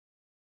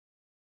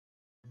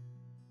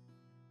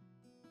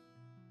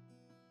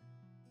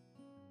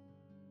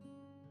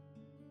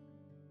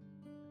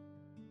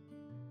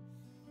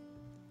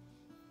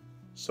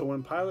So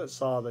when Pilate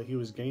saw that he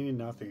was gaining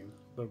nothing,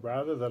 but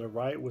rather that a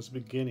riot was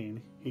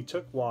beginning, he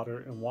took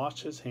water and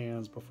washed his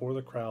hands before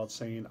the crowd,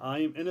 saying,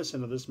 I am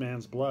innocent of this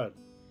man's blood.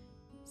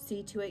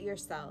 See to it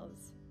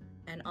yourselves.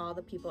 And all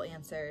the people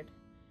answered,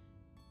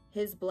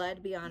 His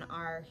blood be on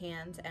our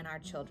hands and our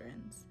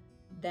children's.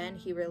 Then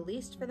he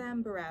released for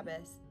them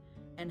Barabbas,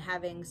 and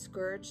having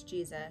scourged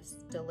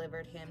Jesus,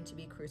 delivered him to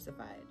be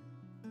crucified.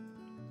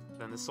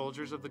 Then the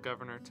soldiers of the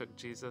governor took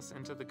Jesus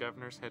into the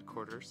governor's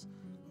headquarters,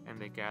 and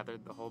they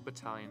gathered the whole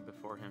battalion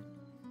before him.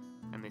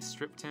 And they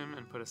stripped him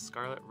and put a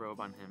scarlet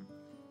robe on him.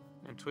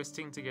 And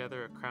twisting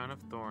together a crown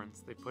of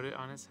thorns, they put it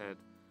on his head,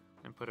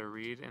 and put a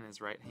reed in his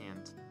right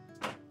hand.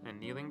 And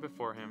kneeling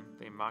before him,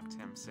 they mocked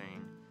him,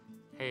 saying,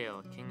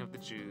 Hail, King of the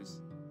Jews!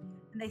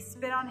 And they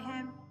spit on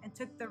him, and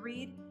took the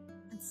reed,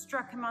 and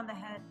struck him on the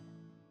head.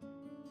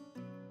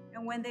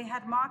 And when they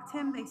had mocked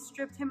him, they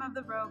stripped him of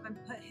the robe,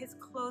 and put his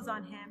clothes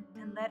on him,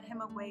 and led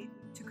him away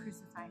to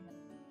crucify him.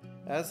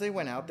 As they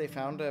went out, they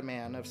found a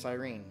man of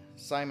Cyrene,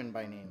 Simon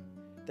by name.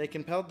 They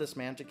compelled this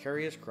man to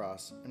carry his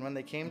cross, and when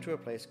they came to a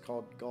place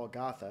called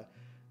Golgotha,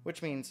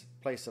 which means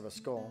place of a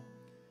skull,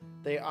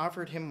 they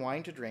offered him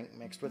wine to drink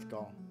mixed with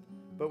gall.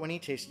 But when he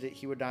tasted it,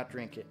 he would not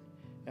drink it.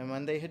 And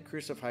when they had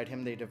crucified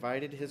him, they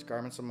divided his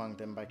garments among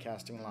them by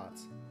casting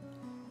lots.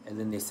 And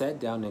then they sat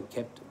down and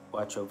kept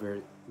watch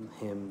over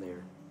him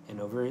there. And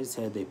over his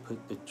head they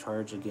put the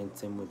charge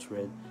against him, which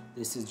read,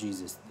 This is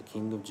Jesus, the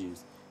King of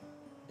Jews.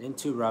 Then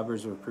 2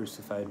 robbers were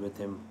crucified with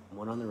him,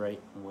 one on the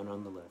right and one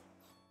on the left.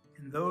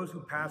 And those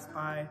who passed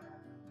by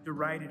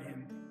derided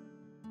him,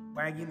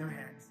 wagging their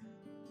heads,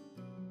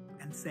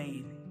 and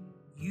saying,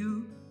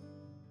 You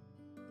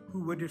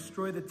who would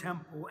destroy the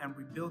temple and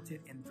rebuild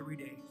it in 3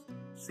 days,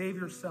 save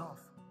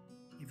yourself.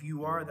 If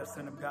you are the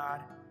Son of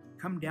God,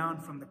 come down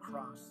from the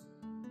cross.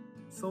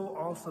 So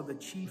also the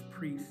chief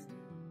priests,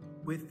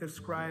 with the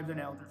scribes and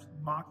elders,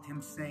 mocked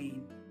him,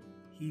 saying,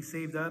 He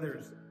saved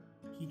others,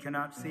 he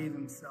cannot save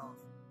himself.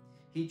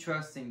 He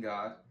trusts in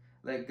God.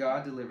 Let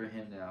God deliver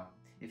him now,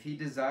 if he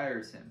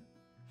desires him.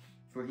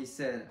 For he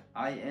said,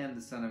 I am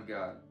the Son of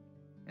God.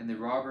 And the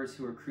robbers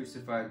who were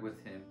crucified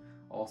with him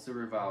also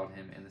reviled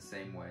him in the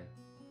same way.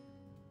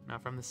 Now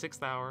from the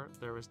 6th hour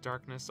there was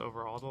darkness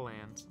over all the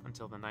land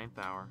until the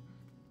 9th hour.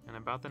 And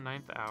about the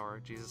 9th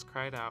hour Jesus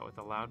cried out with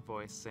a loud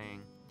voice,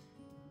 saying,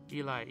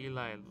 Eli,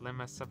 Eli,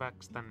 lema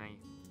sabachthani?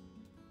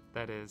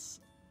 That is,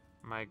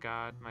 my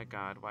God,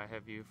 why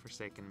have you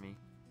forsaken me?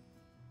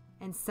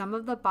 And some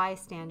of the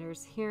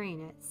bystanders,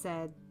 hearing it,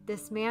 said,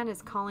 This man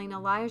is calling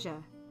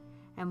Elijah.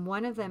 And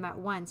one of them at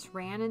once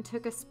ran and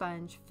took a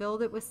sponge,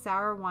 filled it with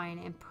sour wine,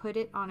 and put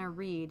it on a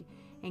reed,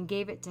 and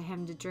gave it to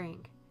him to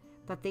drink.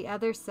 But the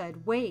other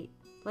said, Wait,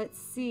 let's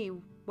see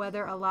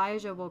whether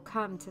Elijah will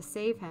come to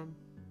save him.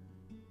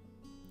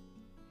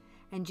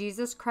 And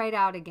Jesus cried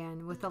out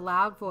again with a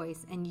loud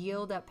voice, and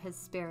yielded up his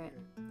spirit.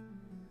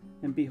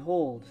 And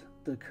behold,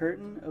 the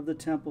curtain of the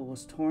temple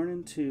was torn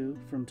in two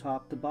from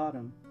top to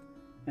bottom,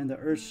 and the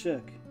earth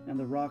shook, and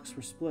the rocks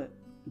were split.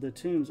 The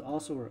tombs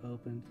also were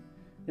opened,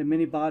 and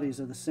many bodies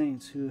of the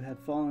saints who had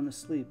fallen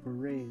asleep were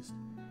raised.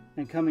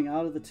 And coming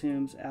out of the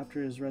tombs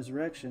after his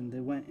resurrection, they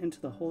went into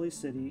the holy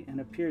city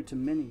and appeared to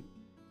many.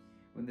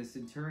 When the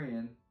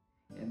centurion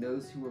and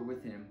those who were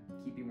with him,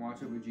 keeping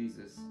watch over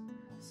Jesus,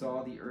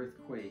 saw the earth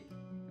quake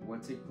and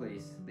what took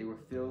place, they were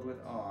filled with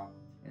awe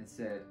and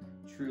said,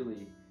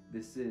 Truly,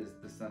 this is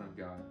the Son of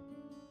God.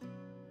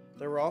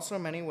 There were also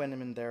many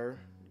women there,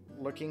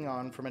 looking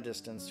on from a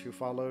distance, who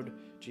followed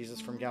Jesus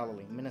from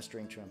Galilee,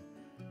 ministering to him,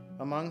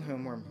 among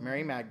whom were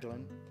Mary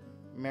Magdalene,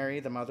 Mary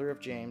the mother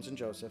of James and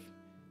Joseph,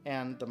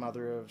 and the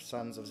mother of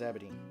sons of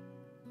Zebedee.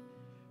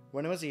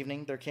 When it was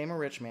evening, there came a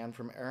rich man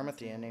from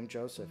Arimathea named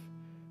Joseph,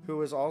 who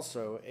was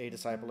also a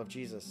disciple of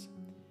Jesus.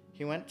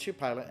 He went to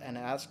Pilate and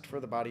asked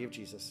for the body of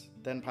Jesus.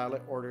 Then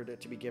Pilate ordered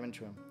it to be given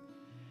to him.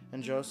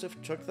 And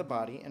Joseph took the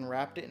body and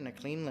wrapped it in a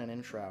clean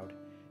linen shroud,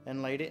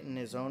 and laid it in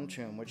his own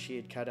tomb, which he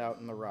had cut out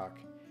in the rock.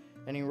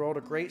 And he rolled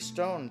a great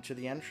stone to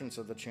the entrance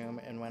of the tomb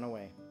and went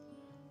away.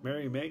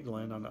 Mary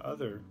Magdalene and the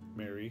other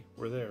Mary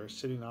were there,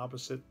 sitting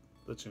opposite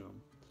the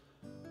tomb.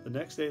 The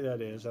next day,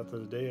 that is, after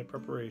the day of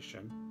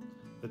preparation,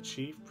 the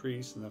chief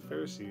priests and the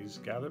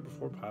Pharisees gathered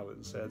before Pilate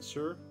and said,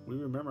 Sir, we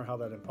remember how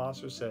that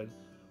impostor said,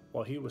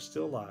 while he was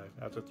still alive,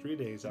 After 3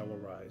 days I will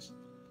rise.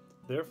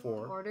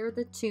 Therefore, order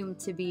the tomb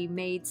to be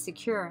made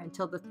secure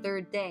until the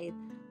 3rd day,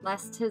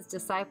 lest his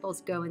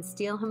disciples go and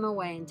steal him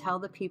away and tell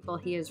the people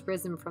he has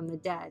risen from the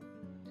dead.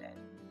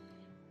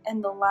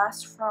 And the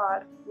last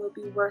fraud will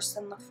be worse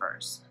than the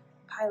first.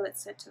 Pilate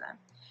said to them,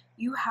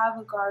 You have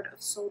a guard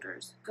of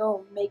soldiers.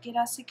 Go, make it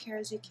as secure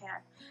as you can.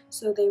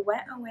 So they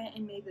went away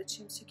and made the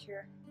tomb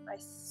secure by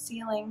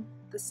sealing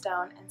the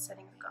stone and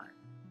setting a guard.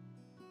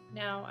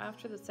 Now,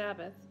 after the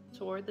Sabbath,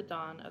 toward the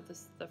dawn of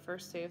the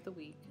first day of the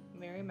week,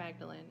 Mary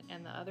Magdalene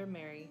and the other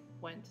Mary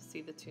went to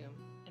see the tomb.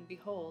 And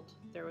behold,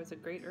 there was a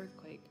great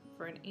earthquake,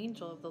 for an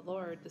angel of the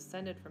Lord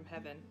descended from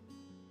heaven,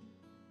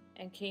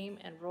 and came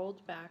and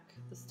rolled back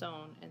the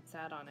stone and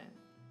sat on it.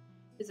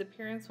 His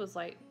appearance was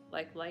like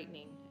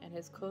lightning, and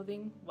his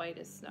clothing white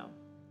as snow.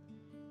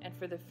 And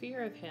for the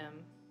fear of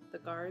him, the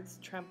guards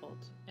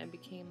trembled and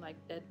became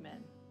like dead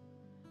men.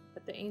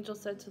 But the angel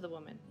said to the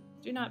woman,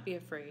 "Do not be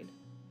afraid,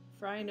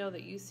 for I know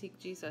that you seek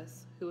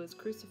Jesus, who was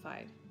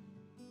crucified.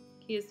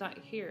 He is not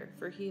here,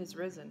 for he is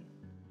risen.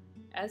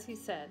 As he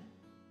said,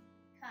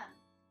 Come,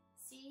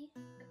 see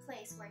the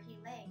place where he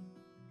lay.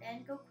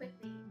 Then go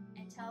quickly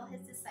and tell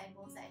his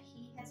disciples that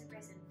he has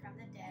risen from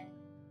the dead,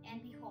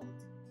 and behold,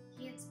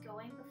 he is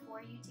going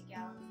before you to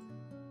Galilee.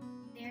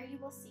 There you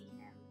will see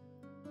him.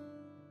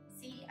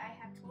 See, I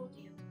have told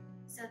you."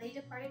 So they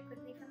departed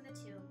quickly from the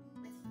tomb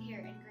with fear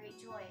and great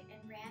joy,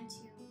 and ran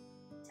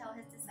to tell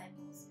his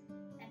disciples.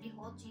 And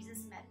behold,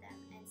 Jesus met them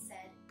and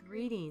said,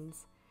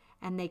 "Greetings."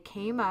 And they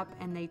came up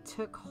and they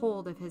took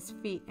hold of his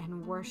feet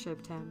and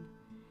worshipped him.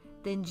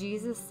 Then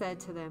Jesus said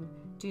to them,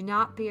 "Do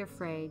not be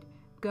afraid.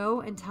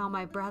 Go and tell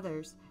my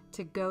brothers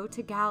to go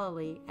to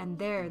Galilee, and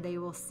there they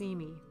will see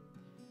me."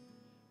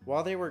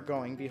 While they were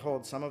going,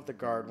 behold, some of the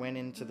guard went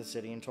into the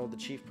city and told the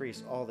chief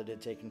priests all that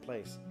had taken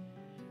place.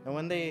 And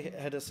when they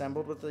had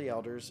assembled with the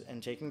elders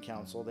and taken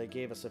counsel, they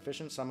gave a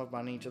sufficient sum of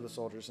money to the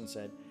soldiers and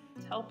said,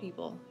 "Tell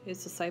people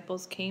his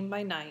disciples came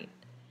by night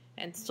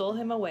and stole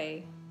him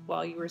away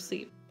while you were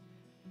asleep.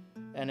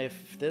 And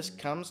if this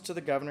comes to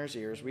the governor's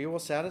ears, we will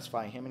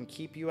satisfy him and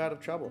keep you out of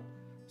trouble."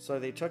 So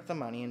they took the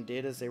money and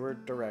did as they were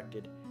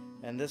directed,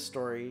 and this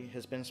story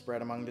has been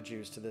spread among the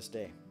Jews to this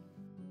day.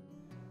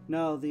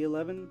 Now the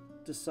 11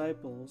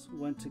 disciples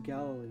went to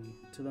Galilee,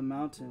 to the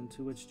mountain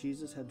to which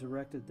Jesus had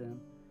directed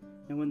them.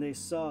 And when they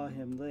saw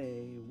him,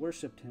 they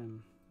worshipped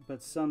him,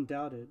 but some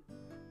doubted.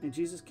 And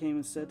Jesus came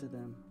and said to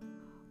them,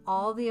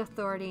 "All the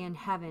authority in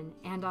heaven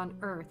and on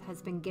earth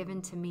has been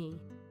given to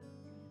me.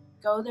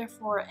 Go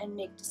therefore and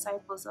make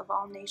disciples of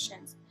all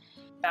nations,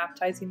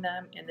 Baptizing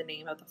them in the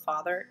name of the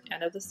Father,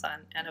 and of the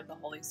Son, and of the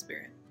Holy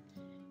Spirit,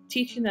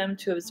 teaching them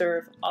to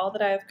observe all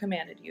that I have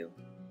commanded you.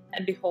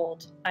 And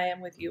behold, I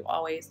am with you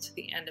always to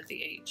the end of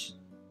the age."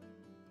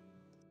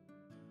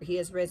 He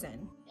is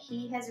risen.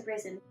 He has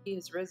risen. He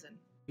is risen.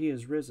 He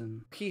is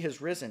risen. He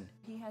has risen.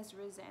 he has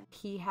risen.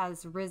 He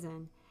has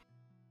risen.